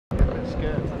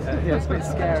scared. Yeah, it's a bit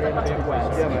scary and a bit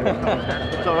wet. Yeah, mate.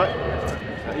 It's all right.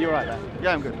 Are you all right there?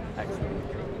 Yeah, I'm good. Excellent.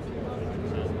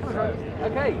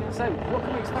 Okay, so what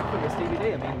can we expect from this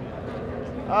DVD?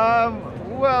 I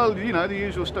mean, Well, you know, the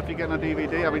usual stuff you get on a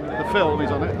DVD. I mean, the film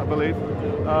is on it, I believe,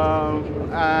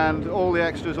 and all the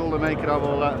extras, all the making of,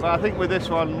 all that. But I think with this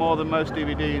one, more than most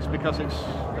DVDs, because it's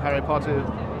Harry Potter,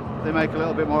 they make a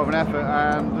little bit more of an effort,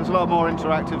 and there's a lot more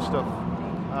interactive stuff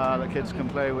that kids can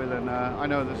play with. And I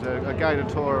know there's a guided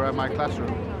tour around my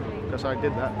classroom, because I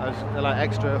did that as like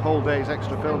extra whole days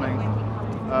extra filming.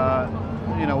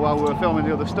 You know, while we were filming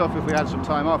the other stuff, if we had some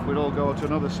time off, we'd all go to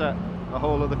another set, a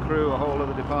whole other crew, a whole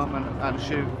other department, and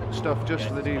shoot stuff just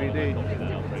for the DVD,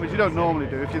 which you don't normally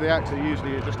do. If you're the actor,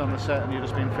 usually you're just on the set and you're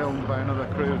just being filmed by another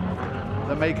crew,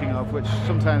 the making of, which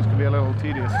sometimes can be a little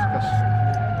tedious because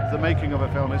the making of a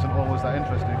film isn't always that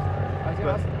interesting.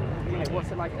 But, you know,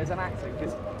 what's it like as an actor?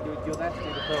 Because you're there to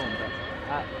do the film, but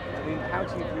I mean, how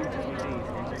do you view DVDs?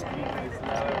 Do you view them as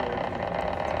lower?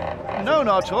 No,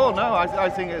 not at all. No, I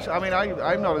think it's. I mean,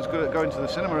 I'm not as good at going to the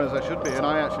cinema as I should be, and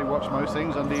I actually watch most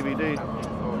things on DVD.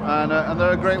 And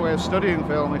they're a great way of studying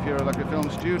film if you're like a film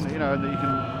student, you know, and you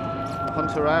can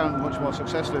hunt around much more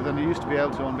successfully than you used to be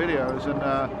able to on videos.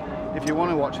 And if you want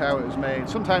to watch how it was made,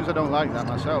 sometimes I don't like that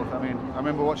myself. I mean, I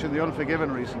remember watching The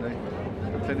Unforgiven recently,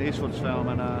 Clint Eastwood's film,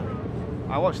 and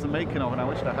I watched the making of it and I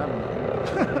wished I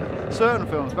hadn't. Certain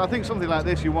films, but I think something like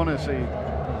this you want to see,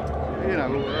 you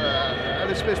know,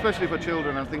 especially for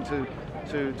children. I think to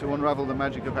unravel the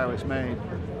magic of how it's made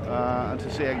and to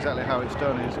see exactly how it's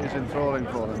done is enthralling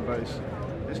for them. But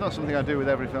it's not something I do with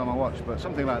every film I watch. But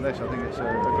something like this, I think it's a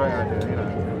great idea. You know.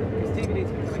 Because DVDs,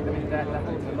 I mean, they're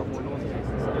holding a lot more launches than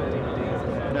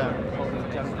DVDs. Yeah.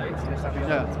 Holding junk rates and this stuff.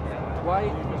 Yeah. Why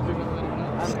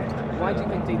do you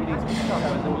think DVDs are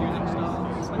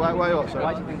so Why what? Sorry?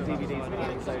 Why do you think DVDs are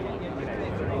becoming so, you know?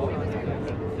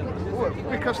 Well,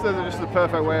 because they're just the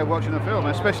perfect way of watching a film,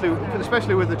 especially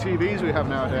with the TVs we have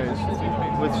nowadays.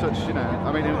 With such, you know,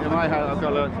 I mean, in my house I've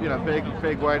got a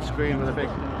big wide screen with a big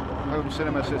home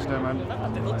cinema system, and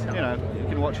you know, you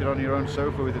can watch it on your own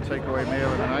sofa with a takeaway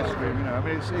meal and an ice cream. You know, I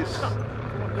mean, it's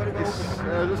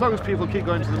as long as people keep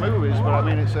going to the movies. But I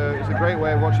mean, it's a great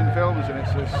way of watching films, and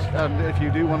and if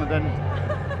you do want to then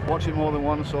watch it more than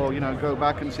once, or you know, go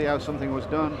back and see how something was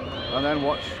done, and then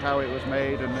watch how it was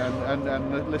made,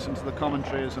 and listen to the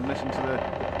commentaries and listen to the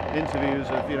interviews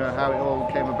of, you know, how it all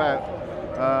came about.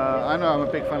 I know I'm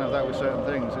a big fan of that with certain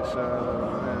things. It's you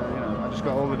know, I just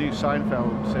got all the new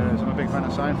Seinfeld series. I'm a big fan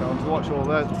of Seinfeld, and to watch all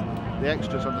the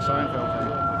extras on the Seinfeld thing,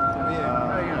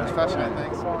 you know, it's fascinating.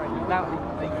 Now,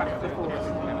 are you back to the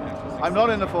fourth? I'm not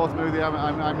in the fourth movie.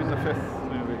 I'm in the fifth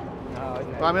movie.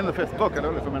 Well, I'm in the fifth book. I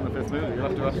don't know if I'm in the fifth movie. You'll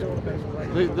have to ask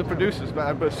the producers, but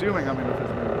I'm assuming I'm in the fifth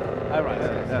movie. Oh, right.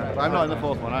 Yeah. I'm not in the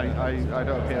fourth one. I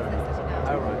don't appear in it.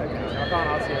 Oh, right. Okay. So I can't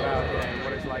ask you about, you know,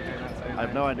 what it's like doing that. I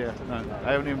have no idea. No,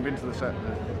 I haven't even been to the set.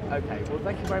 No. Okay. Well,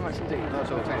 thank you very much indeed.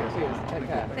 That's all. Thank you. Cheers. Take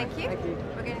care. Thank you. Thank you.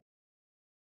 We're going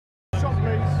Shot,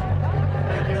 please.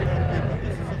 Thank you.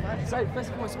 So, first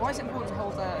of all, why is it important to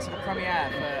hold a sort of premiere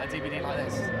for a DVD like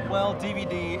this? Well,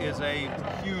 DVD is a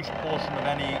huge portion of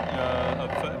any,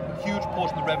 huge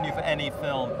portion of the revenue for any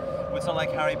film. With something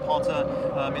like Harry Potter,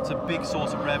 it's a big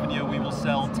source of revenue. We will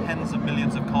sell tens of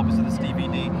millions of copies of this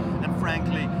DVD, and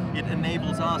frankly, it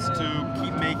enables us to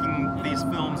keep making these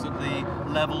films at the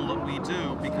level that we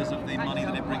do because of the money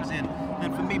that it brings in.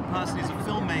 And for me personally, as a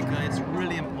filmmaker, it's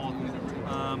really important,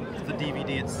 the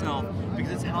DVD itself,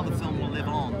 because it's how the film will live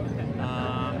on.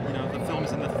 You know, the film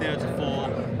is in the theatre for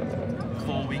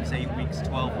 4 weeks, 8 weeks,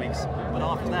 12 weeks, but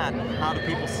after that, how do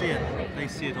people see it? They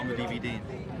see it on the DVD.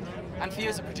 And for you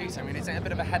as a producer, I mean, is it a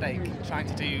bit of a headache trying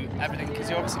to do everything? Because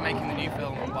you're obviously making the new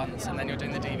film at once and then you're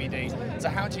doing the DVD. So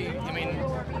how do you, I mean...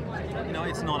 You know,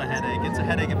 it's not a headache. It's a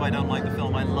headache if I don't like the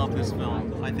film. I love this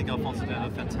film. I think Alfonso did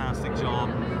a fantastic job.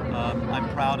 I'm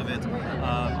proud of it.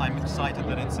 I'm excited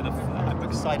that I'm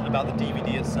excited about the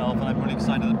DVD itself, and I'm really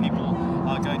excited that people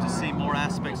are going to see more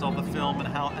aspects of the film and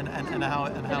how it's, you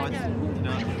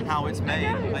know, how it's made.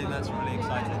 I think that's really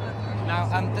exciting. Now,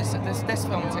 this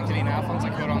film particularly, now Alfonso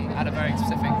Cuarón had a very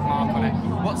specific mark on it.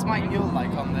 What's Mike Newell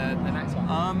like on the next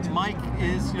one? Mike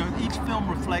is, you know, each film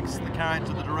reflects the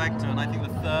character of the director, and I think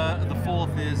the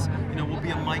fourth is, you know, will be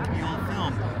a Mike Newell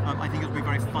film. I think it'll be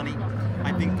very funny.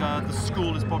 I think the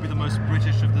school is probably the most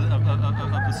British of the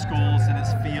schools in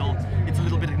its feel. It's a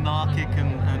little bit anarchic,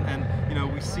 and you know,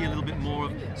 we see a little bit more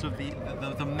of sort of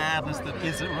the madness that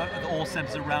all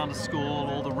centers around a school,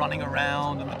 all the running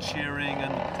around and the cheering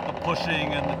and the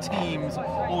pushing and the teams.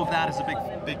 All of that is a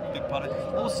big part of it.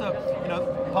 Also, you know,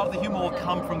 part of the humor will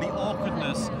come from the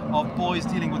awkwardness of boys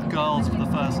dealing with girls for the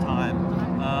first time.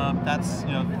 That's,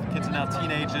 you know, kids are now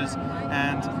teenagers,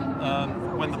 and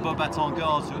when the Beauxbatons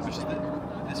girls, which is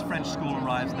this French school,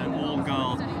 arrives, and they're all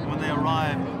girls. And when they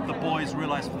arrive, the boys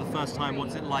realize for the first time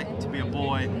what's it like to be a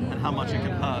boy and how much it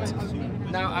can hurt.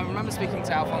 Now, I remember speaking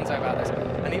to Alfonso about this,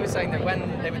 and he was saying that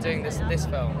when they were doing this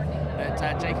film,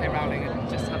 that J.K. Rowling had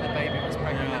just had a baby and was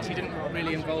pregnant, and she didn't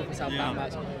really involve herself that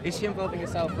much. Is she involving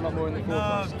herself a lot more in the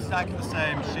forefront? No, exactly the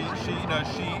same.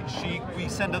 We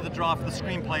send her the draft of the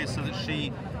screenplay so that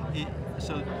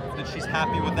she's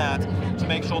happy with that, to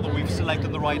make sure that we've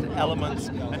selected the right elements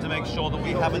and to make sure that we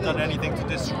haven't done anything to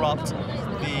disrupt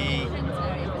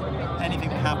anything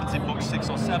that happens in book 6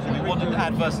 or 7. We wouldn't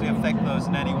adversely affect those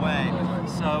in any way.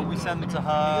 So we send them to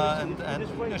her, and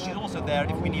you know, she's also there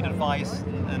if we need advice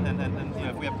and you know,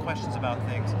 if we have questions about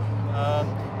things.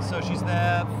 So she's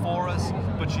there for us,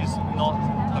 but she's not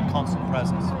a constant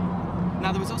presence.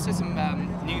 Now, there was also some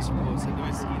news reports that there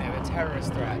was, you know, a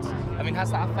terrorist threat. I mean,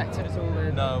 has that affected us all?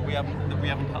 No, we haven't.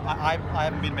 I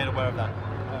haven't been made aware of that.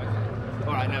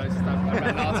 All right, no, I read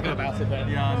an article about it. But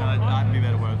yeah, no, I haven't been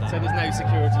made aware of that. So there's no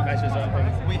security measures or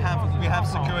anything. We have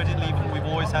security leave. We've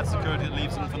always had security that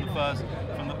leaves them from the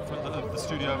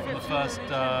studio from the first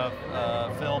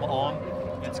film on.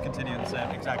 It's continuing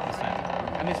exactly the same.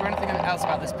 And is there anything else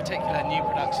about this particular new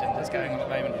production that's going on at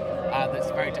the moment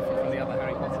that's very different from the other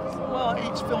Harry Potters? Well,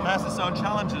 each film has its own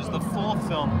challenges. The fourth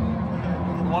film,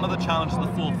 one of the challenges of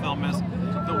the fourth film is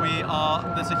that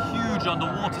there's a huge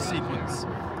underwater sequence,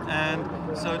 and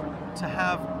so to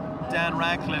have Dan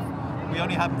Radcliffe, we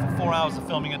only have him for 4 hours of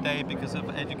filming a day because of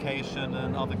education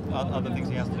and other things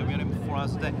he has to do. We only have him for 4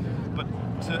 hours a day, but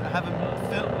to have him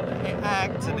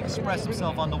act and express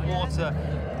himself underwater,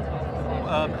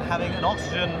 having an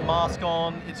oxygen mask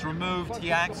on, it's removed,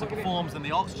 he acts and performs, and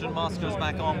the oxygen mask goes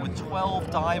back on with 12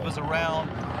 divers around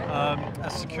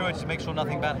as security to make sure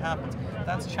nothing bad happens.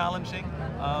 That's challenging,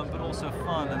 but also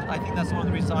fun, and I think that's one of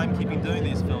the reasons I'm keeping doing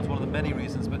these films, one of the many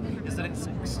reasons, but is that it's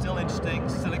still interesting,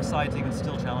 still exciting, and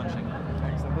still challenging.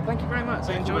 Excellent. Well, thank you very much.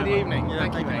 Enjoy the evening. Yeah,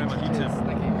 thank you very much. You too.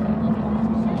 Thank you.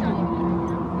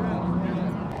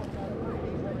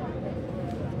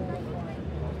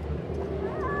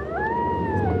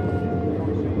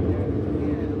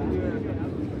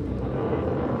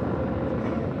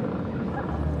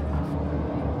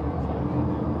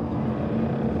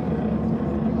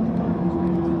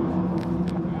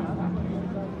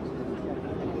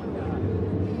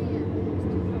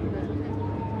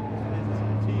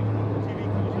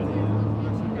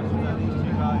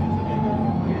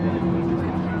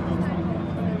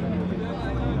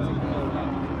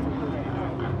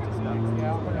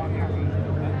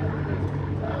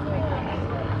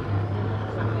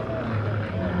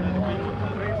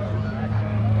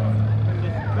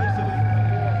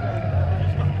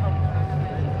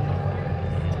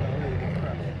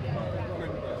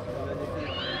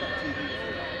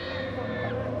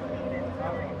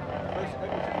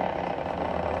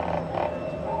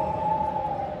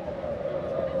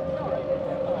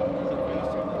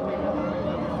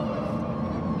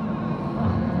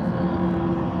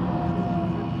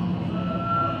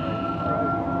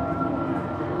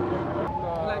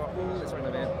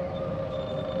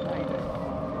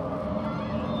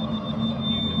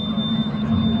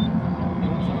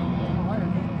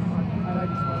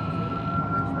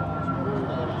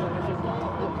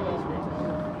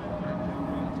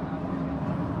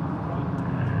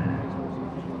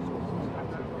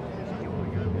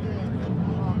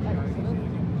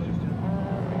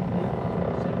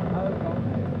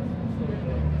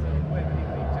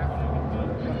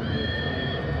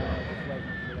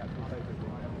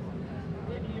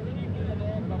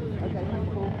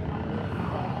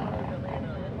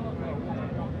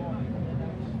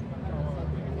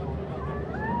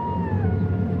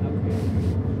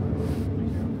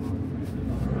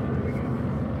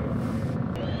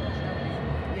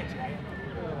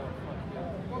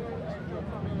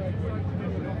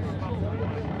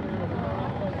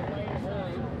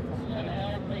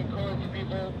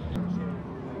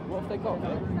 What have they got?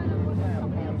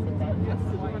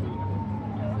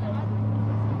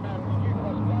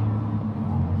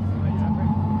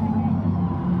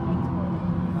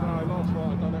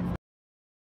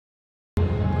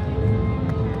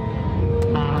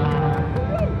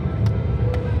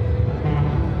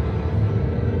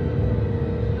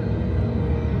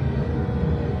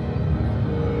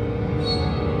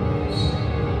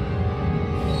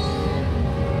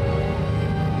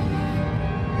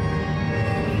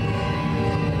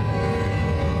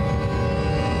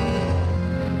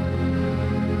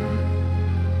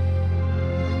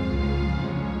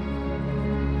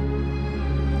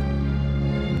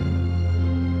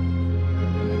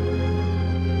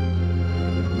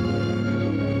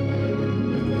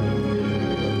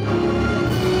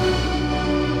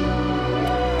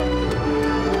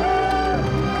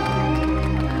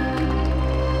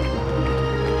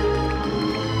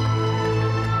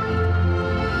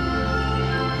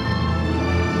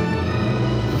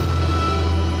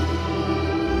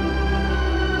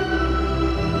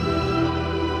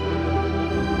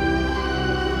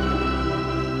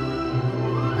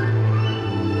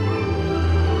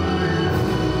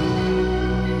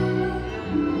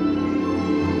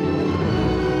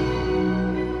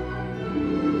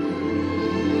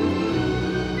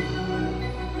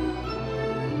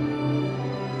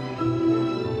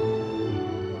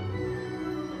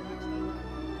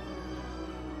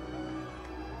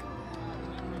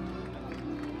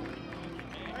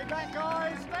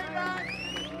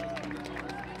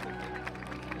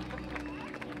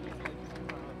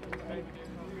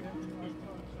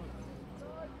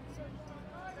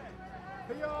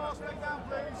 PR, stay down,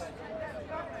 please.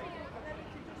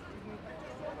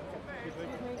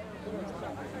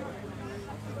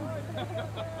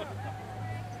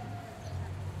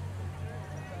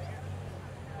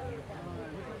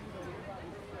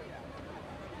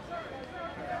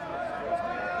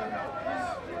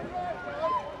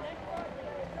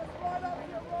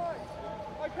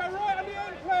 Okay, right on the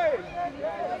end, please.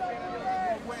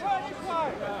 Right this way.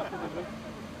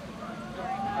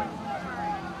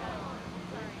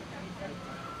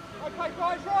 Okay,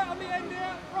 guys, right on the end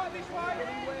here. Right this way.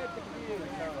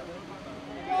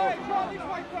 Guys, right this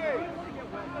way, please.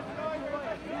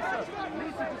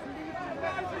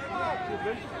 Guys, this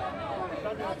way.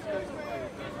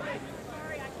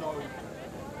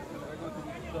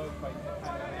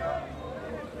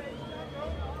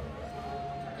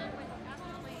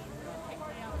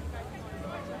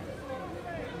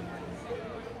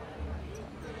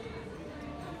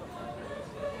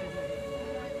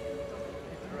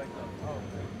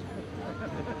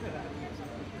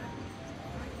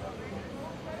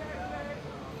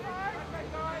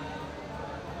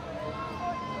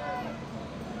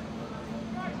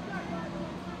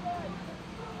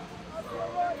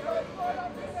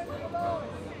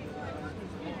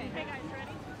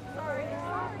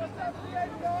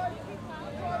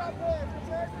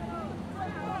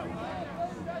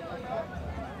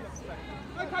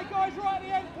 Okay, guys, right at the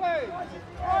end, please.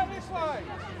 Right this way.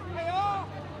 Here.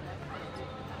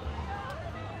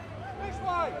 This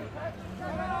way.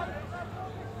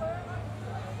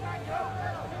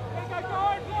 Okay,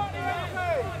 guys, right at the end,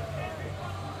 please.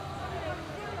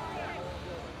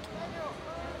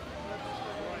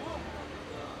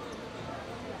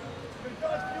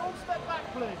 Guys, can you all step back,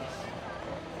 please?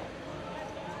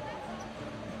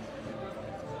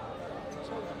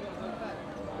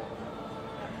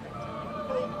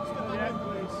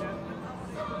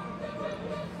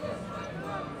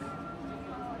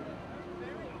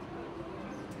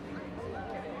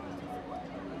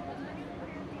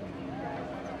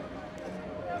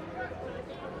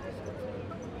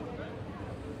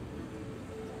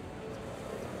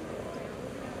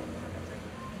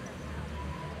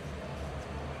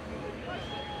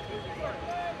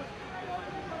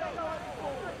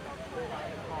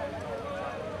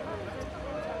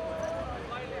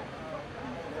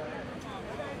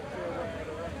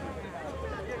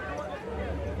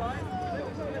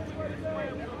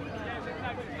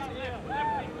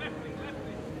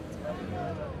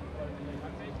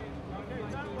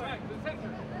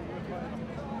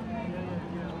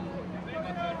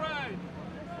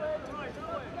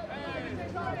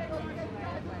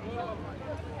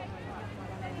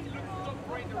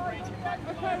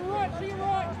 Okay, right to your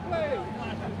right, please.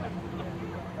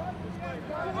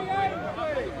 To the end,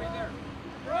 please.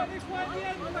 Right this way at the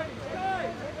end, please.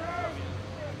 Guys.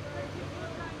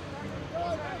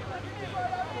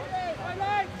 My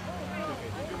legs.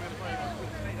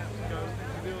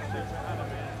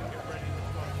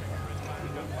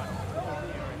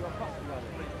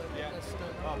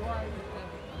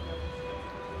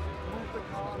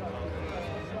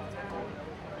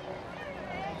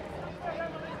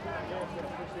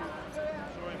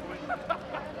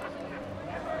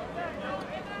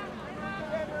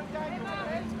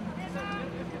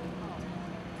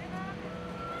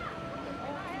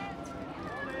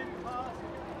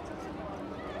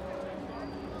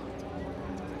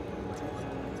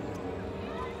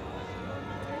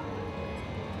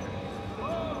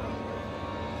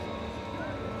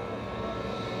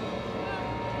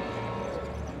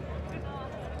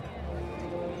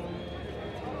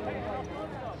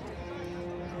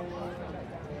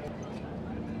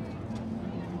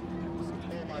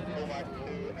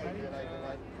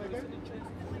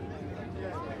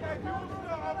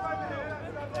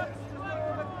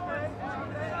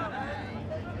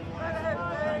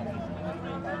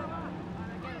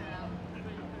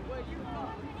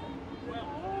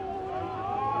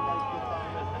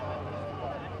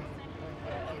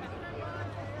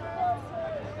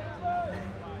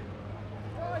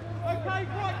 Okay,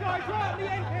 right guys, right at the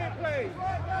end here, please.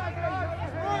 Right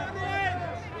at the end.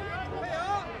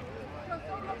 Here.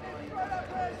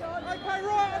 Okay,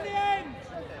 right at the end.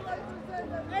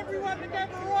 Everyone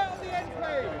together, right at the end,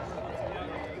 please.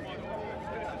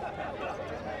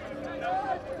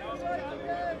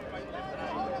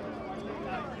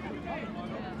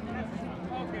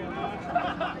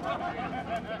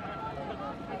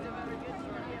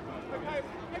 Okay,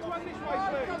 everyone this way,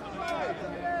 please.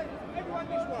 Everyone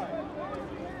this way.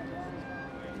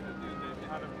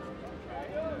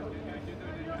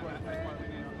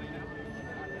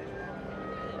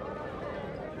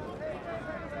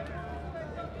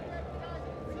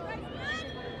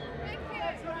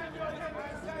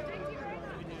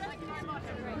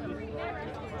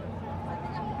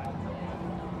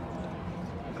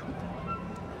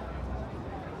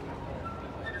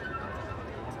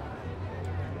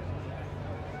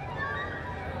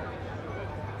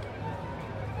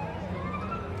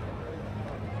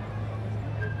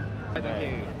 thank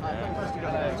you.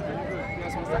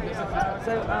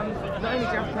 So, not only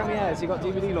do you have premieres, you've got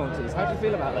DVD launches. How do you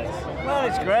feel about this? Well,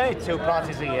 it's great, 2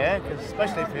 parties a year, because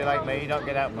especially if you're like me, you don't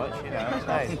get out much, you know, it's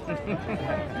nice.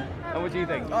 And what do you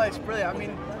think? Oh, it's brilliant. I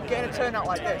mean, getting a turnout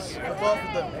like this for both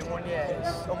of them in 1 year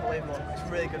is unbelievable. It's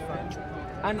really good fun.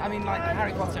 And I mean, like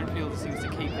Harry Potter appeal seems to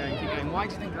keep going, keep going. Why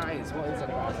do you think that is? What is it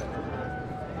about it?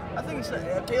 I think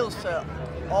it appeals to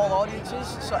all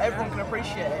audiences, so everyone can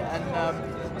appreciate it.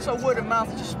 And so word of mouth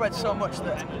has just spread so much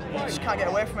that you just can't get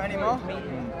away from it anymore.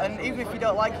 And even if you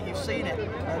don't like it, you've seen it,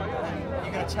 and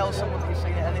you're going to tell someone that you've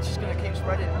seen it, and it's just going to keep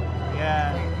spreading.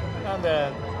 Yeah, and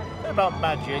they're about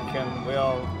magic, and we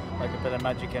all like a bit of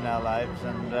magic in our lives,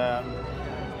 and I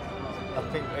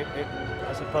think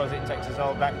I suppose it takes us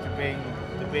all back to being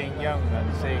young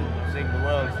and seeing the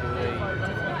world through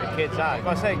the kids' eyes.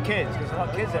 Well, I say kids because they're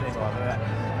not kids anymore.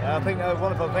 I think the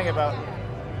wonderful thing about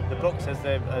the books as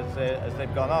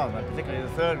they've gone on, and particularly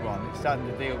the third one, it's starting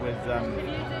to deal with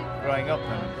growing up,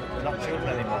 and they're not children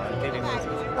anymore, and dealing with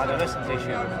adolescent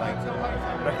issues like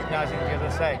recognising the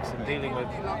other sex and dealing with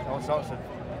all sorts of.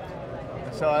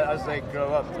 So as they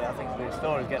grow up, I think the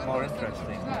stories get more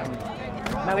interesting.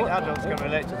 I think adults can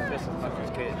relate to this as much as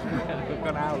kids. We've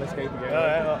got an hour, let's go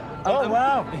together. Oh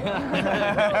wow!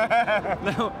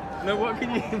 No, what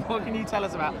can you tell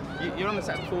us about? You're on the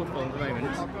set of 4th film at the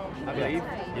moment, I believe.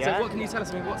 Yeah. So what can you tell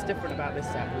us? I mean, what's different about this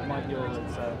set with Mike Yours?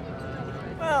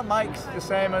 Well, Mike's the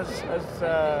same as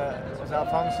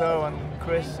Alfonso and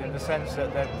Chris in the sense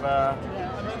that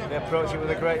they approach it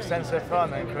with a great sense of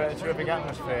fun and create a terrific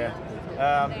atmosphere.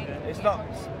 It's not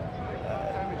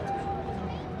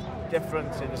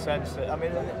different in the sense that, I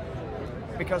mean,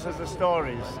 because of the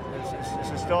stories, it's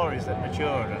the stories that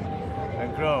mature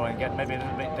and grow and get maybe a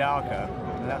little bit darker,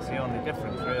 and that's the only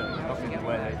difference really, not in the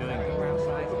way they're doing it. Of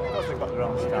course they've got their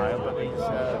own style, but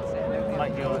it's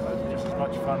Mike Yours is just as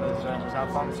much fun as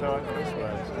Alfonso and Chris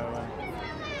were. So,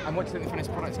 and what do you think the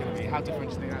finished product's going to be? How different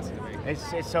do you think that's going to be?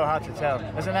 It's so hard to tell.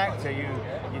 As an actor, you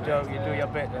do your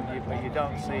bit, but you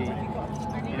don't see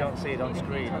it on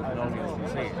screen. An audience can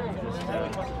see it.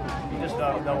 You just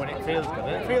don't know when it feels good.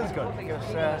 And it feels good because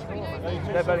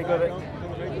they're very good at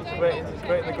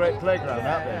creating a great playground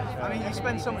out there. I mean, you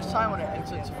spend so much time on it, and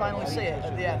to finally see it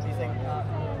at the end, you think,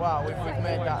 wow, we've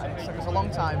made that. And it took us a long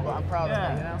time, but I'm proud of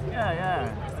it. You know? Yeah.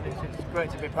 It's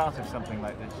great to be part of something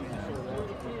like this. You know.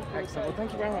 Excellent. Well,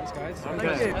 thank you very much, guys. Thank you.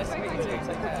 Nice to meet you too. Take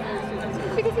care.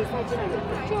 Because he said,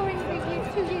 during the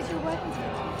 2 years you were working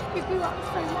together, you grew up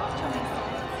so much on this.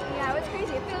 Yeah, it's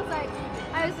crazy. It feels like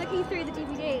I was looking through the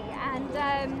DVD and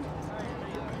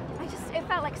it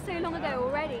felt like so long ago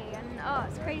already, and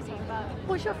it's crazy. But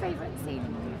What's your favourite scene in the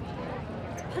movie?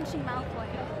 punching Malfoy,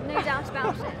 no doubt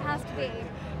about it, has to be.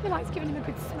 You like giving him a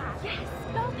good smack. Yes,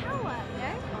 spell power, you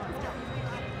know?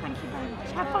 Thank you very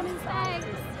much. Have fun inside.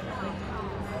 Thanks.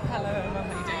 Hello, Emma. How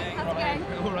are you doing? How's it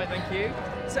going? All right, thank you.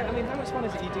 So, I mean, how much fun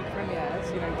is it? You do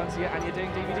premieres, once a year, and you're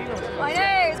doing DVD launches. I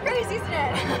know, it's crazy, isn't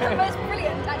it? But it's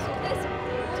brilliant, actually.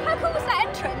 How cool was that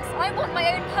entrance? I want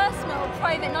my own personal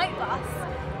private night bus.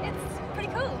 It's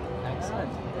pretty cool.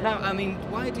 Excellent. Now, I mean,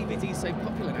 why are DVDs so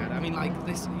popular now? I mean, like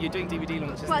this, you're doing DVD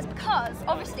launches. Well, it's because,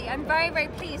 obviously, I'm very, very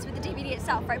pleased with the DVD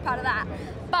itself, very proud of that.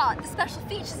 But the special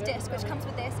features disc, which comes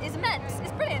with this, is immense.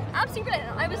 It's brilliant, absolutely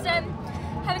brilliant. I was having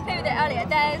played with it earlier.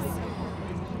 There's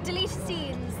deleted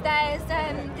scenes, there's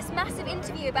this massive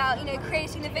interview about,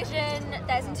 creating the vision,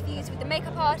 there's interviews with the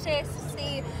makeup artists,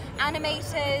 the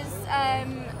animators,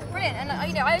 brilliant. And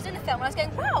I was in the film and I was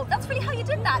going, wow, that's really how you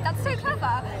did that, that's so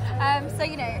clever.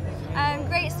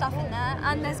 Great stuff in there.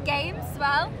 And there's games as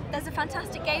well. There's a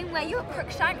fantastic game where you're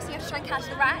Crookshanks, you have to try and catch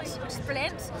the rat, which is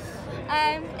brilliant.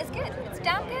 It's good, it's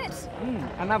damn good.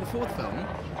 And now the 4th film,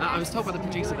 I was told by the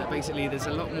producer that basically there's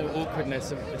a lot more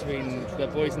awkwardness between the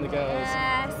boys and the girls.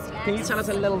 Yes. Can you tell us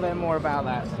a little bit more about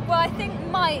that? Well, I think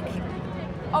Mike,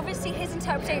 obviously his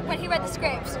interpretation, when he read the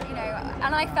script,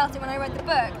 and I felt it when I read the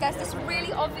book, there's this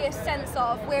really obvious sense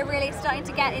of we're really starting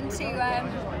to get into,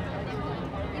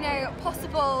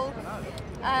 possible,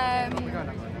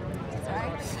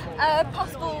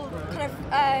 possible kind of,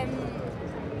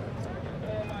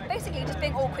 basically just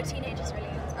being awkward teenagers, really.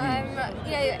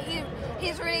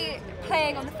 He's really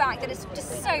playing on the fact that it's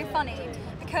just so funny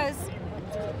because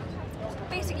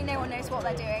basically no one knows what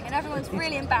they're doing and everyone's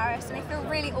really embarrassed and they feel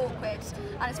really awkward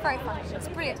and it's very funny. It's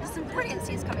brilliant. There's some brilliant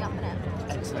scenes coming up in it.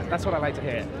 Excellent. That's what I like to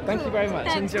hear. Thank you very much.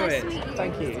 Thanks. Enjoy Nice it. to meet you.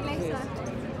 Thank you. See you later.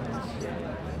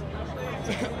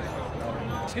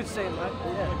 It's good to see you, mate.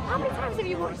 How many times have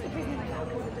you watched the Prisoner Club?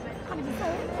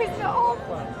 Prisoner of?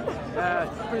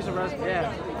 Prisoner Rose,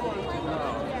 yeah.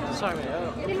 Oh, so many.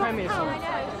 You love how I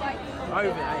know, Over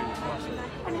 8, massive.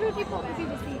 And who have you got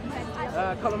previously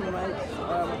presented? Couple of my mates,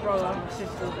 my brother, my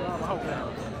sister, my whole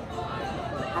family.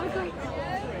 Have a great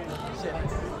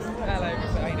Hello,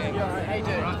 how you doing? How you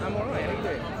doing? I'm alright, how you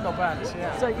doing? Not bad,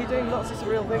 yeah. So you're doing lots of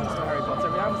surreal things to Harry Potter.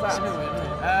 I mean, how was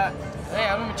that?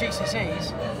 Yeah, I'm with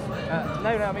GCSEs. No,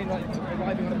 I mean like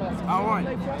arriving on a bus. Oh, right.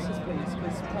 No presses, please,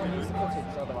 because you can't use the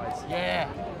footage otherwise. Yeah,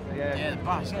 the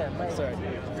bus. Yeah, sorry.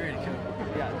 Really cool.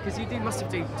 Yeah, because you must have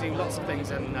do lots of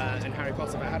things in Harry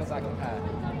Potter, but how does that compare?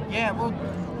 Yeah, well,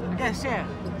 I guess, yeah.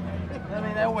 I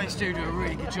mean, they always do a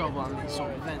really good job on these sort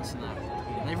of events and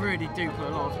that. They really do put a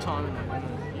lot of time in them, and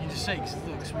you just see because it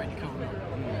looks really cool.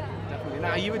 Definitely.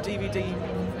 Now, are you a DVD,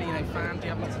 fan? Do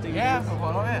you have lots of DVDs? Yeah, I've got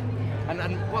quite a lot, yeah.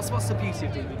 And what's the beauty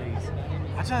of DVDs?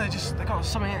 I don't know, they got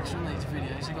something extra in these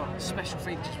videos. They got special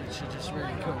features which are just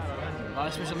really cool. Like,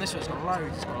 especially on this one, it's got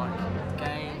loads. It's got like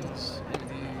games,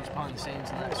 interviews, behind the scenes,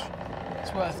 and that's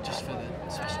it's worth just for the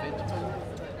special features.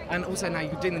 And also now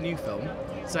you're doing the new film,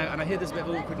 and I hear there's a bit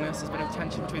of awkwardness, there's a bit of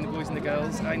tension between the boys and the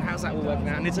girls. I mean, how's that all working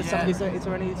out? And is there any sort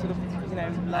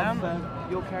of love for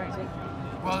your character?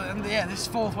 Well, yeah, this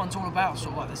fourth one's all about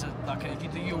sort of like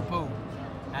there's the Yule Ball,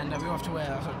 and we all have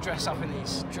to dress up in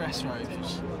these dress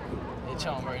robes, which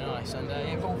aren't very nice, and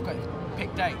we've all got to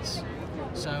pick dates.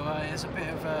 So there's a bit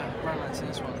of romance in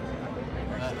this one.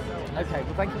 Okay,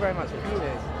 well thank you very much.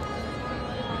 Cheers.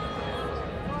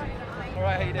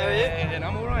 Alright, how you doing? How are you?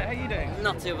 I'm alright, how you doing?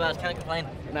 Not too bad, can't complain.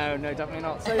 No, definitely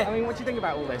not. So, I mean, what do you think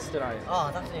about all this tonight? Oh,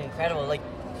 it's absolutely incredible. Like,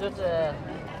 such a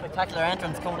spectacular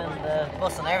entrance coming in the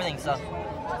bus and everything, so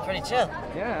it's pretty chill.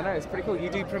 Yeah, I know, it's pretty cool.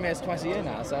 You do premieres twice a year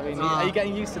now, so I mean, are you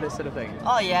getting used to this sort of thing?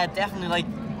 Oh yeah, definitely. Like,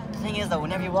 the thing is though,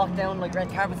 whenever you walk down like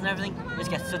red carpets and everything, you just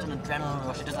get such an adrenaline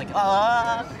rush. You're just like,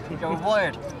 you're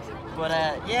wired. But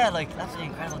yeah, like, absolutely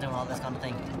incredible doing all this kind of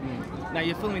thing. Now,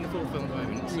 you're filming the full film at the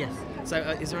moment. Yes. So,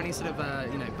 is there any sort of,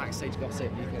 backstage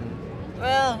gossip you can...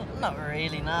 Well, not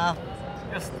really, nah.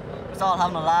 Just all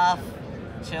having a laugh,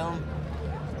 chilling.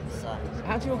 So.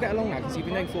 How do you all get along now? Because you've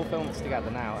been doing 4 films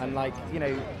together now, and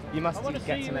you must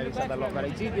get to know each other a lot better.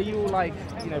 Are you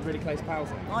all really close pals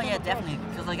now? Oh yeah, definitely.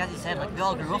 Because like as you said, like we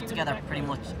all grew up together pretty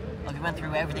much. Like we went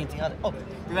through everything together.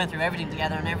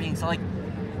 And everything. So like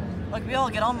we all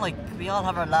get on. Like we all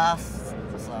have our laughs.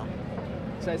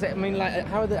 So is it? I mean,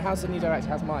 how's the new director?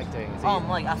 How's Mike doing?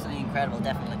 Mike, absolutely incredible,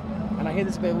 definitely. And I hear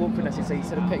there's a bit of awkwardness. So you're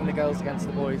sort of pitting the girls against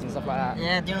the boys and stuff like that.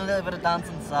 Yeah, doing a little bit of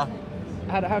dancing. So.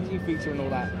 How do you feature in all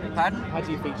that? Pardon? How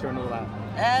do you feature in all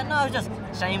that? No, just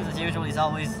James as usual. He's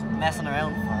always messing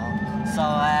around. So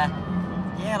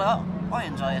yeah, I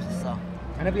enjoy it. So.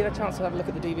 And have you had a chance to have a look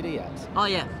at the DVD yet? Oh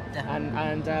yeah, definitely.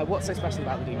 And what's so special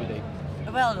about the DVD?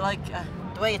 Well, like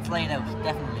the way it's laid out,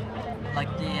 definitely. Like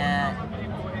the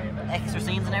extra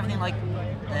scenes and everything, like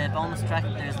the bonus track.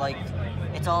 There's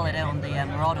it's all laid out on the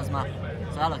Marauders map.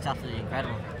 So that looks absolutely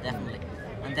incredible, definitely.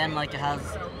 And then it has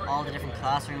all the different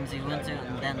classrooms you go into,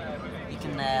 and then you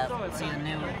can see the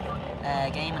new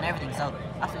game and everything. So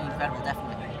absolutely incredible,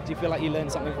 definitely. Do you feel like you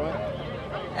learned something from it?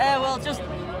 Well,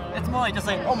 it's more just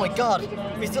like, oh my god,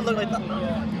 we still look like that.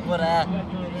 But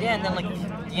yeah, and then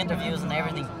the interviews and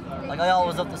everything. I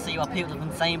always love to see what people have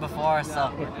been saying before,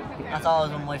 so that's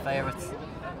always one of my favourites.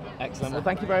 Excellent. Well,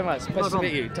 thank you very much. Pleasure to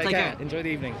meet you. Take care. care. Enjoy the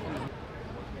evening.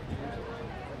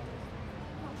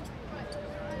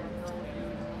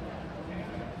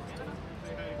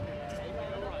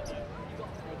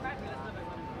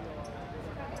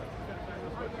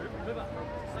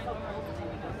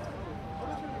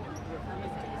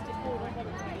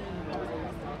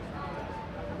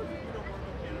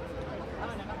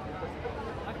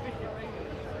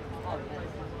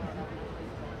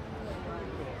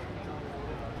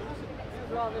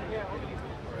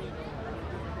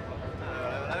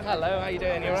 Hello, how you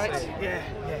doing? You alright? Yeah.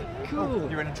 Cool.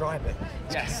 You're in a dry bit.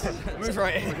 Yes. Move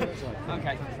right in.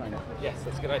 Okay. Yes,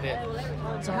 that's a good idea.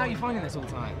 So how are you finding this all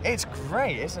time? It's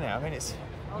great, isn't it? I mean, it's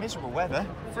miserable weather,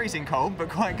 freezing cold, but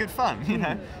quite good fun, you know.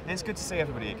 And it's good to see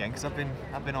everybody again because I've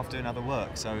been off doing other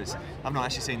work, so I've not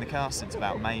actually seen the cast since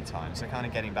about May time. So kind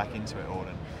of getting back into it all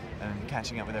and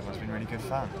catching up with everyone's been really good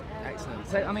fun. Excellent.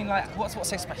 So I mean, what's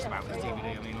so special about this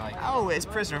DVD? I mean, oh, it's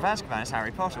Prisoner of Azkaban. It's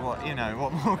Harry Potter.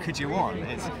 What more could you want?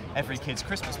 It's every kid's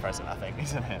Christmas present, I think,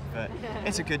 isn't it? But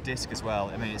it's a good disc as well.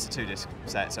 I mean, it's a 2-disc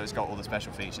set, so it's got all the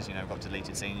special features. You know, got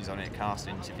deleted scenes on it, cast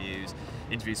interviews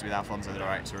with Alfonso the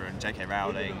director and J.K.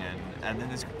 Rowling, and then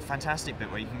there's a fantastic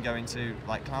bit where you can go into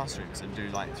classrooms and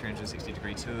do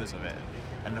 360-degree tours of it.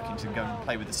 And looking to go and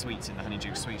play with the sweets in the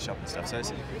Honeydew sweet shop and stuff. So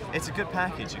it's a good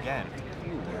package again.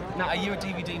 Now, are you a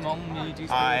DVD mong? You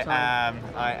do I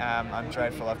am. I'm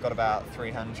dreadful. I've got about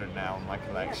 300 now in my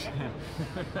collection.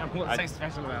 What's so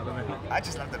special about them? I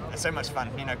just love them. It's so much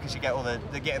fun, you know, because you get all the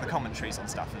commentaries on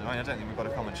stuff. I mean, I don't think we've got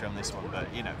a commentary on this one,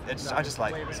 but you know, I just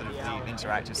like sort of the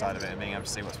interactive side of it and being able to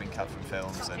see what's been cut from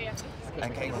films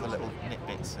and getting all the little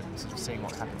nitbits and sort of seeing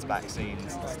what happens back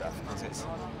scenes and stuff. Because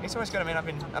it's always good. I mean,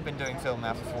 I've been doing film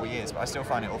now for 4 years, but I still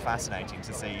find it all fascinating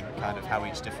to see kind of how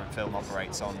each different film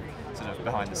operates on sort of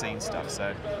behind the scenes stuff.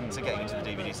 So getting into the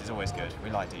DVDs is always good. We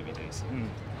like DVDs.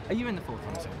 Are you in the fourth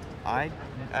one too?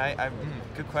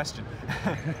 Good question.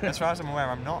 As far as I'm aware,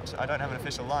 I'm not. I don't have an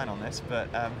official line on this, but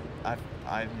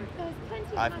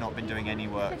I've not been doing any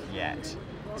work yet.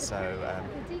 So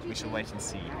we shall wait and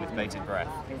see with bated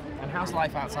breath. And how's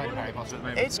life outside of Harry Potter at the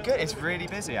moment? It's good. It's really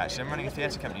busy actually. I'm running a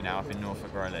theatre company now up in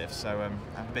Norfolk where I live, so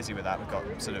I'm busy with that.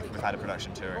 We've had a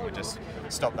production tour and we just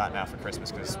stopped that now for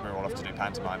Christmas because we're all off to do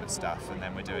pantomime and stuff, and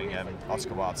then we're doing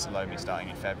Oscar Wilde's Salome starting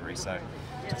in February. So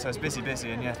it's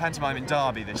busy, and yeah, pantomime in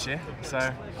Derby this year. So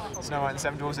Snow White and the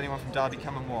Seven Dwarfs. Anyone from Derby,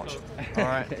 come and watch. All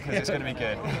right, because it's going to be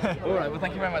good. All right. Well,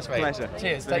 thank you very much, mate. Pleasure.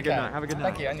 Cheers. Take care. Night. Have a good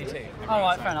night. Thank you, and you too. All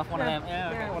right, fair enough. One of them.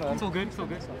 Yeah, okay. It's all good. It's all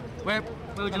good. Where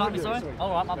would you like me? Sorry.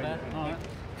 All right, my bad. All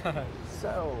right.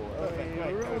 So,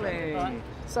 rolling.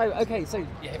 So you're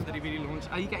here for the DVD launch.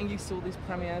 Are you getting used to all these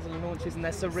premieres and launches and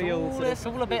they're surreal? It's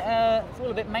all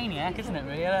a bit maniac, isn't it?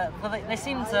 Really. Well, they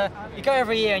seem to. You go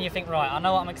every year and you think, right, I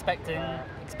know what I'm expecting.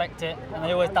 Expect it, and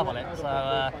they always double it.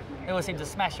 So they always seem to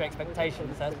smash your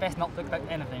expectations. So it's best not to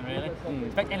expect anything really.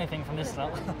 Expect anything from this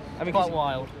lot. I mean, quite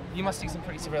wild. You must do some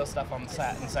pretty surreal stuff on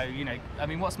set, and so you know. I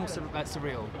mean, what's more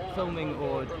surreal, filming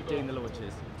or doing the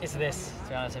launches? It's this. To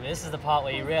be honest with you, this is the part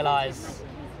where you realise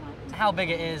how big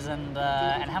it is and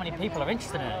how many people are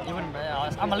interested in it. You wouldn't.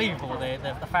 It's unbelievable.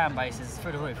 The fan base is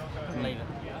through the roof. I couldn't believe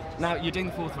it. Now you're doing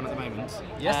the fourth one at the moment.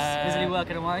 Yes. Busily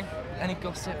working away. Any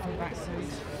gossip from backstage?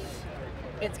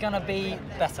 It's gonna be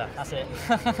better. That's it.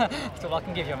 That's all I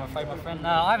can give you, I'm afraid, my friend. No,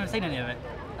 I haven't seen any of it,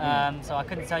 so I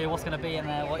couldn't tell you what's gonna be in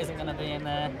there, what isn't gonna be in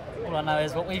there. All I know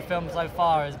is what we've filmed so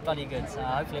far is bloody good. So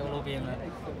hopefully it will all be in there.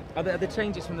 Are there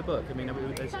changes from the book? I mean,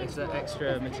 is there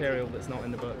extra material that's not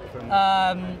in the book?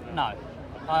 No.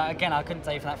 Again, I couldn't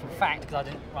tell you for that for a fact because I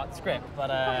didn't write the script, but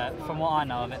from what I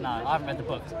know of it, no. I haven't read the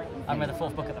book. I haven't read the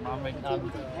fourth book at the moment.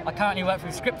 I currently work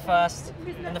through the script first,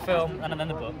 then the film, and then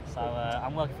the book. So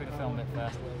I'm working through the film bit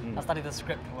first. I studied the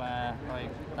script very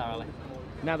thoroughly.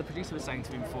 Now, the producer was saying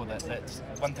to me before that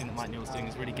one thing that Mike Neal's doing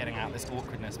is really getting out this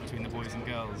awkwardness between the boys and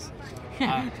girls.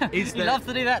 He loves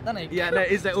to do that, doesn't he? Yeah, no,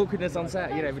 is there awkwardness on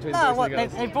set, you know, between the boys and the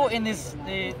girls? They brought in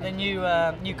the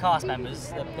new cast members,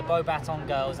 the Beaubaton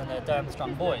girls and the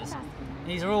Durmstrang boys.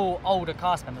 These are all older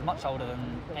cast members, much older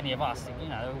than any of us, you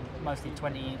know, mostly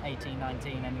 20, 18,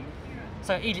 19, and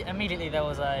so immediately there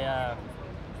was a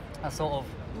sort of,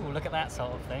 ooh, look at that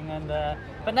sort of thing, and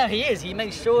but no, he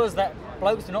makes sure that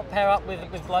blokes do not pair up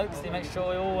with blokes. He makes sure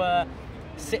we all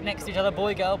sit next to each other,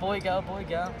 boy, girl, boy, girl, boy,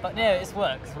 girl. But yeah, it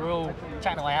works. We're all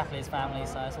chatting away happily as family,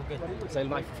 so it's all good. So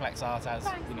life reflects art as,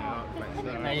 you know, art reflects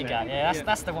art. There you go. Yeah,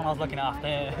 that's the one I was looking after.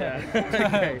 Yeah.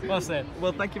 Okay. Well said.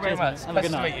 Well, thank you very much. Have a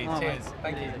good night. Pleasure to meet you. Cheers.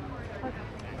 Thank you.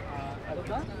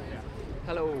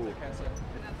 Hello.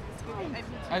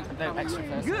 Oh, no, extra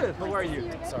first. Good. How are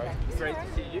you? Sorry. Great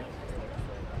to see you.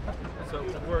 So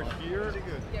we're here.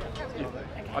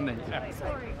 Amazing.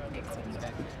 Sorry.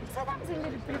 So that was a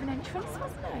little bit of an entrance,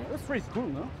 wasn't it? It was pretty cool,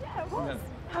 no? Yeah, it was.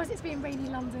 How is it being rainy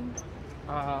London?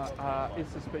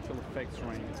 It's a special effects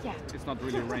rain. Yeah. It's not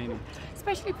really raining.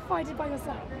 Especially provided by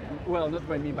yourself. Well, not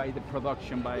by me, by the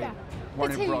production, by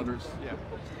Warner Brothers. Yeah.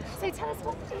 So tell us,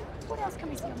 what else can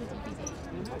we see on the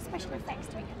DVD? What special effects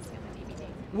do we get to see on the DVD?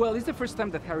 Well, it's the first time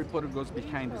that Harry Potter goes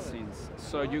behind the scenes.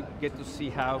 So you get to see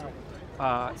how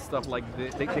stuff like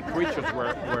the creatures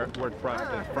were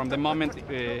crafted from the moment,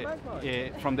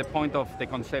 from the point of the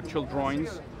conceptual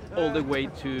drawings all the way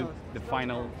to the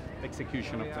final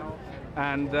execution of them.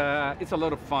 And it's a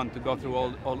lot of fun to go through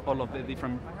all of the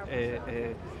different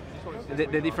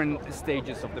the different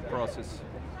stages of the process.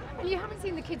 And you haven't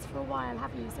seen the kids for a while,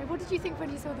 have you? So what did you think when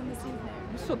you saw them this evening?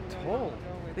 They're so tall.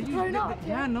 They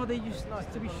used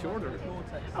to be shorter.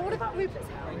 And what about Rupert's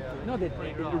hair? No,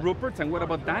 Rupert's, and what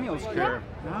about Daniel's hair?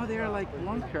 No, they're like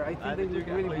long hair. I think they look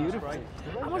really beautiful.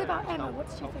 And what about Emma? What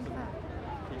did you think of her?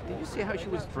 Did you see how she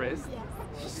was dressed?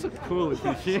 Yes. She's so cool,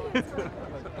 isn't she?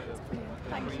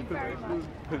 Thank you very much.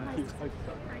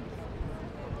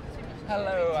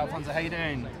 Hello, Alfonso. How you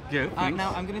doing? Good.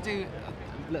 Now I'm going to do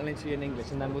a little interview in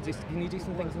English, and then we'll do. Can you do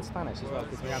some things in Spanish as well?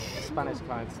 Because we have Spanish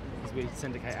clients as we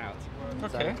syndicate out.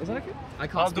 Okay. So, is that okay? I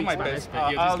can't I'll speak do my Spanish, best.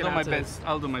 but you're I'll just do gonna my have to- best.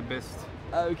 I'll do my best.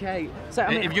 Okay. So I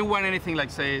mean, if you want anything like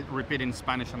say repeat in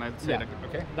Spanish, and I'd say yeah, that,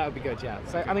 okay? That would be good. Yeah.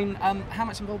 So I mean, how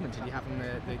much involvement did you have in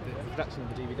the production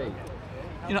of the DVD?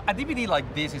 You know, a DVD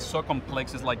like this is so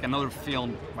complex. It's like another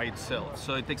film by itself.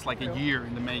 So it takes like a year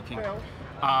in the making.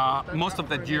 Most of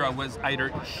that year I was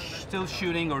either still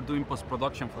shooting or doing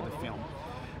post-production for the film.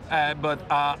 But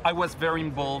I was very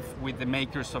involved with the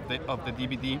makers of the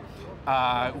DVD,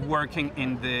 working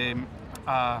in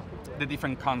the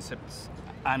different concepts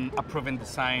and approving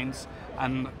designs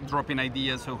and dropping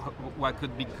ideas of what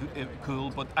could be cool.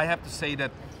 But I have to say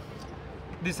that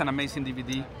this is an amazing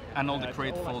DVD, and all the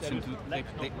credit falls into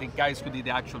the guys who did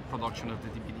the actual production of the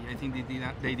DVD. I think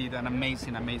they did an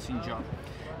amazing job.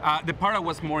 The part I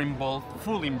was more involved,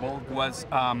 fully involved, was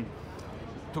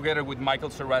together with Michael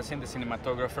Sarrazin, the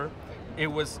cinematographer. It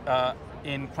was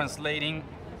in translating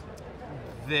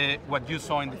what you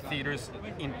saw in the theaters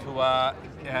into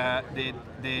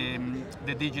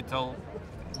the digital,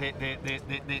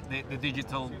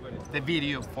 the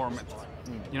video format.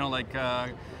 You know, like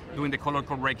doing the color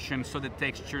correction so the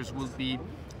textures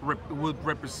would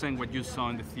represent what you saw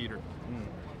in the theater.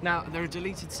 Now, there are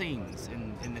deleted scenes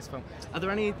in this film. Are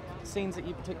there any scenes that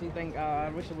you particularly think, I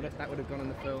wish that would have gone in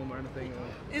the film or anything?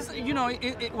 Or? You know,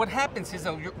 what happens is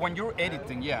that when you're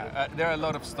editing, there are a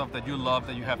lot of stuff that you love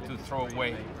that you have to throw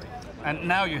away. And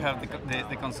now you have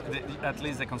at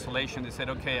least the consolation. They said,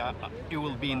 okay, it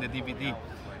will be in the DVD.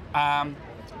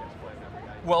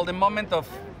 Well, the moment of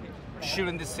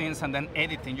shooting the scenes and then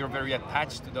editing, you're very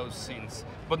attached to those scenes.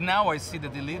 But now I see the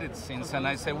deleted scenes and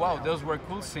I say, wow, those were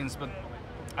cool scenes, but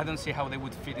I don't see how they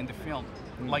would fit in the film.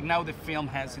 Like now the film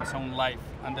has its own life,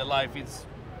 and the life is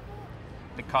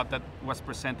the cut that was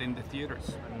presented in the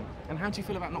theaters. And how do you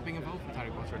feel about not being involved with Harry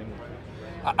Potter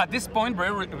anymore? At this point,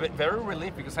 very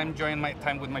relieved, because I'm enjoying my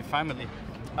time with my family.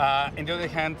 On the other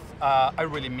hand, I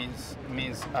really miss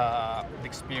the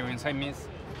experience. I miss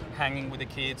hanging with the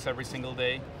kids every single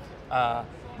day.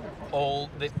 All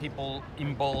the people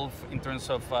involved in terms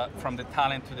of from the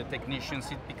talent to the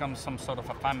technicians, it becomes some sort of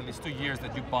a family. It's 2 years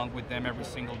that you bond with them every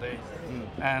single day,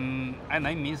 and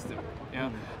I miss them. You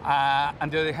know? On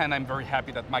the other hand, I'm very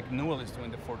happy that Mike Newell is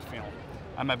doing the fourth film.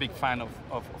 I'm a big fan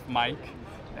of Mike,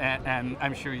 and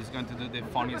I'm sure he's going to do the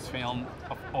funniest film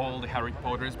of all the Harry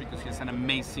Potters, because he has an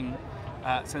amazing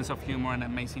sense of humor and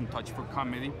amazing touch for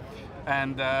comedy.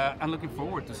 And I'm looking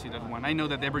forward to see that one. I know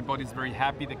that everybody's very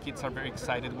happy. The kids are very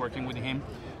excited working with him,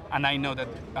 and I know that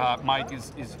Mike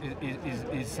is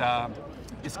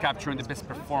capturing the best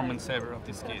performance ever of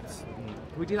these kids.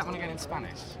 Can we do that one again in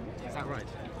Spanish? Is that right?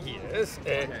 Yes.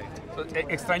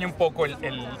 Extraño un poco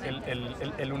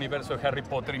el universo de Harry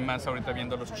Potter, y más ahorita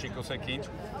viendo a los chicos aquí.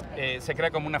 Se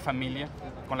crea como una familia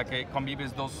con la que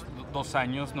convives dos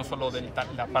años, no solo de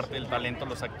la parte del talento,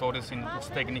 los actores, sino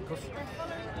los técnicos.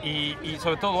 Y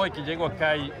sobre todo hoy que llego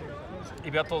acá y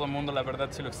veo a todo el mundo, la verdad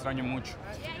sí lo extraño mucho.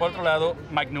 Por otro lado,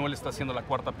 Mike Newell está haciendo la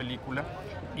cuarta película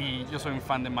y yo soy un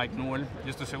fan de Mike Newell. Yo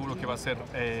estoy seguro que va a ser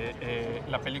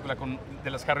la película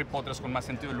de las Harry Potters con más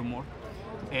sentido del humor.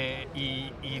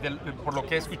 Por lo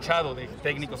que he escuchado de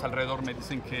técnicos alrededor, me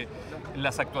dicen que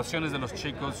las actuaciones de los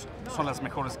chicos son las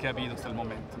mejores que ha habido hasta el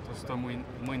momento. Entonces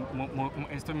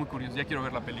estoy muy curioso, ya quiero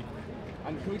ver la película.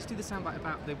 And can we just do the soundbite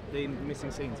about the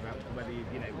missing scenes, about whether you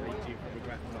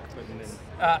regret not putting them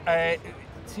in?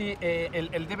 Sí,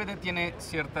 el DVD tiene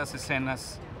ciertas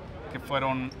escenas que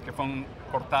fueron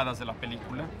cortadas de la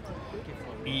película,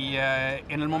 y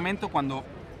en el momento cuando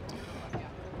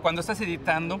estás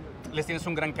editando, les tienes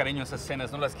un gran cariño a esas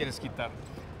escenas, no las quieres quitar.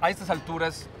 A estas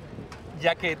alturas,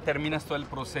 ya que terminas todo el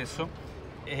proceso,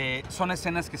 son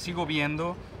escenas que sigo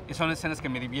viendo, y son escenas que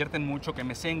me divierten mucho, que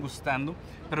me siguen gustando,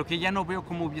 pero que ya no veo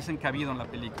cómo hubiesen cabido en la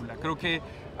película. Creo que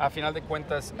a final de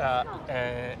cuentas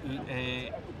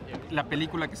la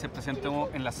película que se presentó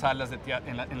en las salas de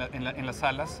en las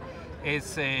salas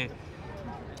es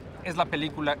la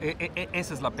película,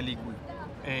 esa es la película.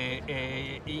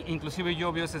 Inclusive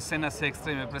yo veo esas escenas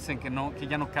extra y me parecen que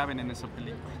ya no caben en esa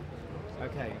película.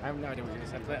 Okay, I have no idea what you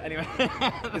said, but anyway.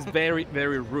 It's very,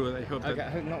 very rude. I hope that... Okay, I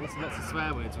hope not lots of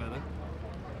swear words, were there?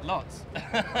 Lots.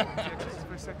 Just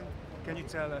for a second, can you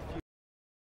tell a few...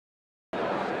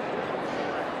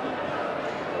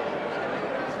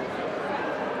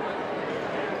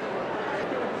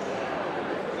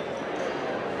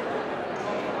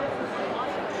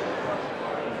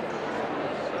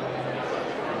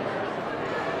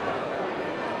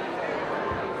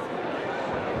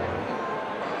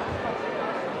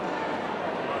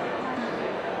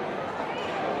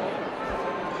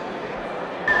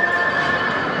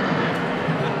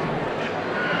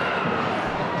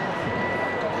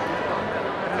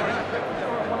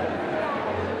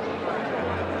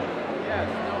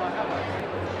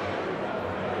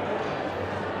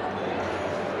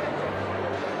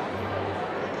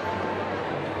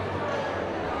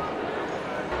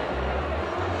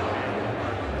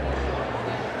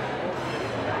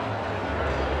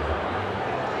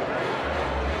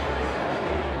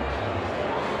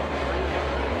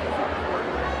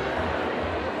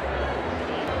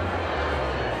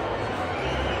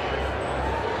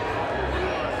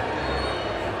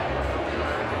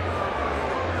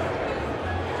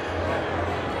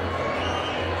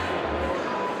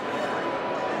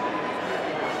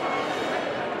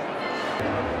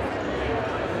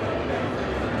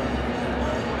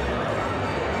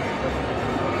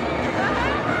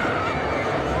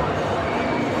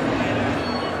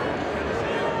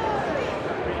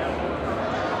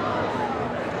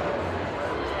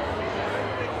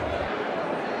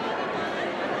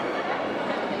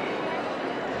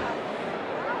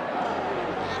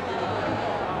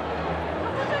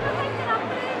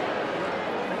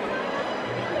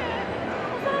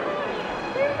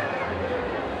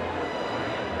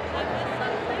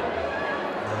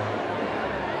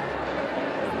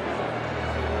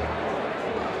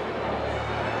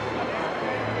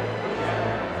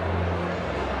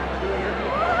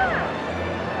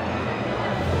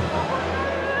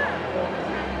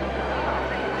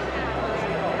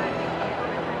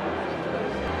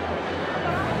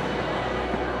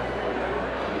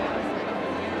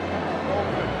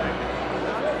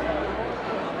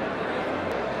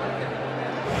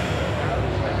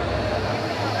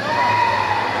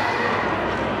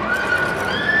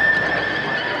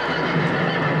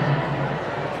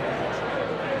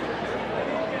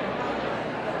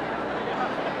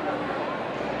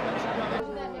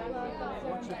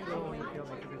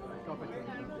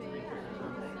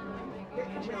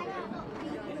 Children.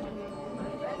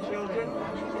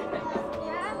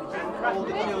 All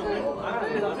the children.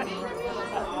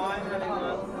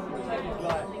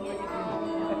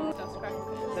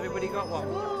 Has everybody got one?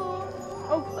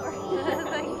 Oh, sorry.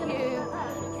 Thank you.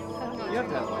 You have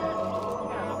to have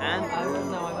one. And?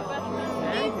 No, I got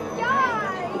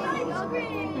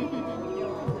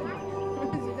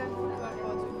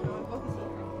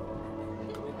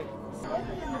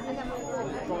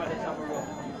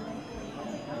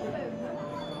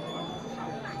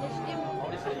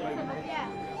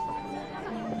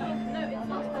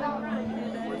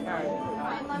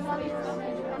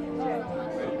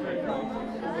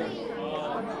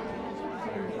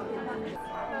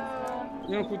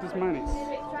You know who this man is?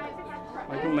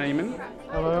 Michael Lehman.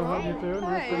 Hello, how you doing?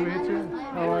 Nice to meet you.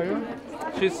 How are you?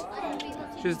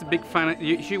 She's the big fan.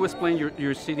 She was playing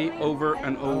your CD over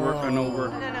and over and over.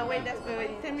 No, wait,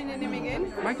 tell me the name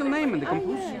again. Michael Lehman, the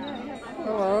composer.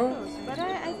 Hello. But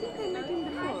I think I met him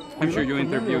before. I'm sure you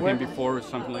interviewed him before or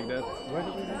something like that.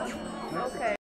 Okay.